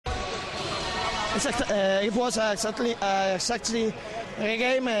It was exactly a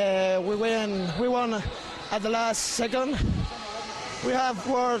game. We won at the last second. We have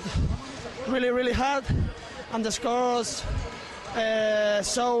worked really hard, and the scores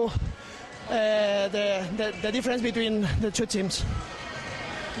show the difference between the two teams.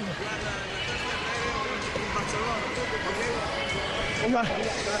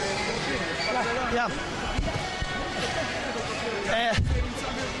 Yeah.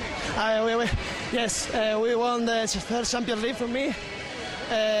 Yes, we won the first Champions League for me.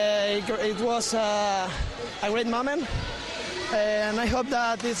 It was a great moment, and I hope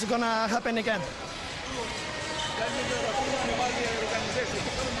that it's gonna happen again.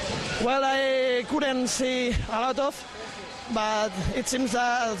 Well, I couldn't see a lot of, but it seems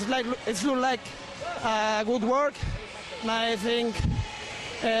that it looks like good work, and I think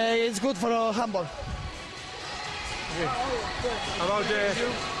it's good for handball.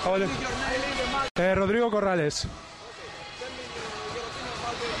 Rodrigo Corrales.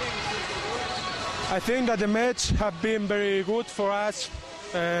 I think that the match have been very good for us,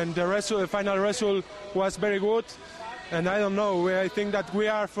 and the final result was very good. And I don't know. I think that we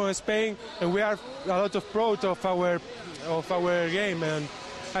are from Spain, and we are a lot of proud of our game. And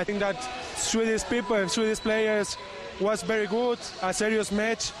I think that Swedish people and Swedish players was very good, a serious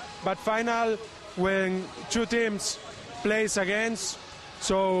match. But final, when two teams plays against,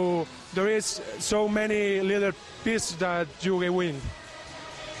 so there is so many little pieces that you can win.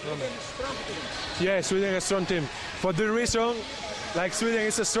 Yeah, Sweden is a strong team. For the reason, like Sweden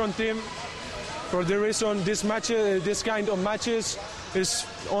is a strong team. For the reason, this kind of matches is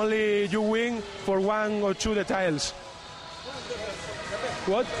only you win for one or two details.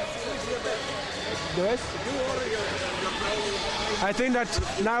 What? The rest? I think that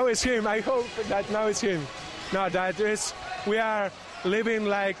now it's him. I hope that now it's him. No, that is, we are living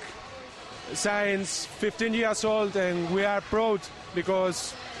like since 15 years old, and we are proud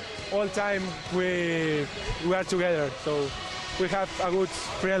because all time we are together. So we have a good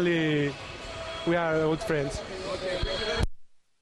friendly. We are good friends.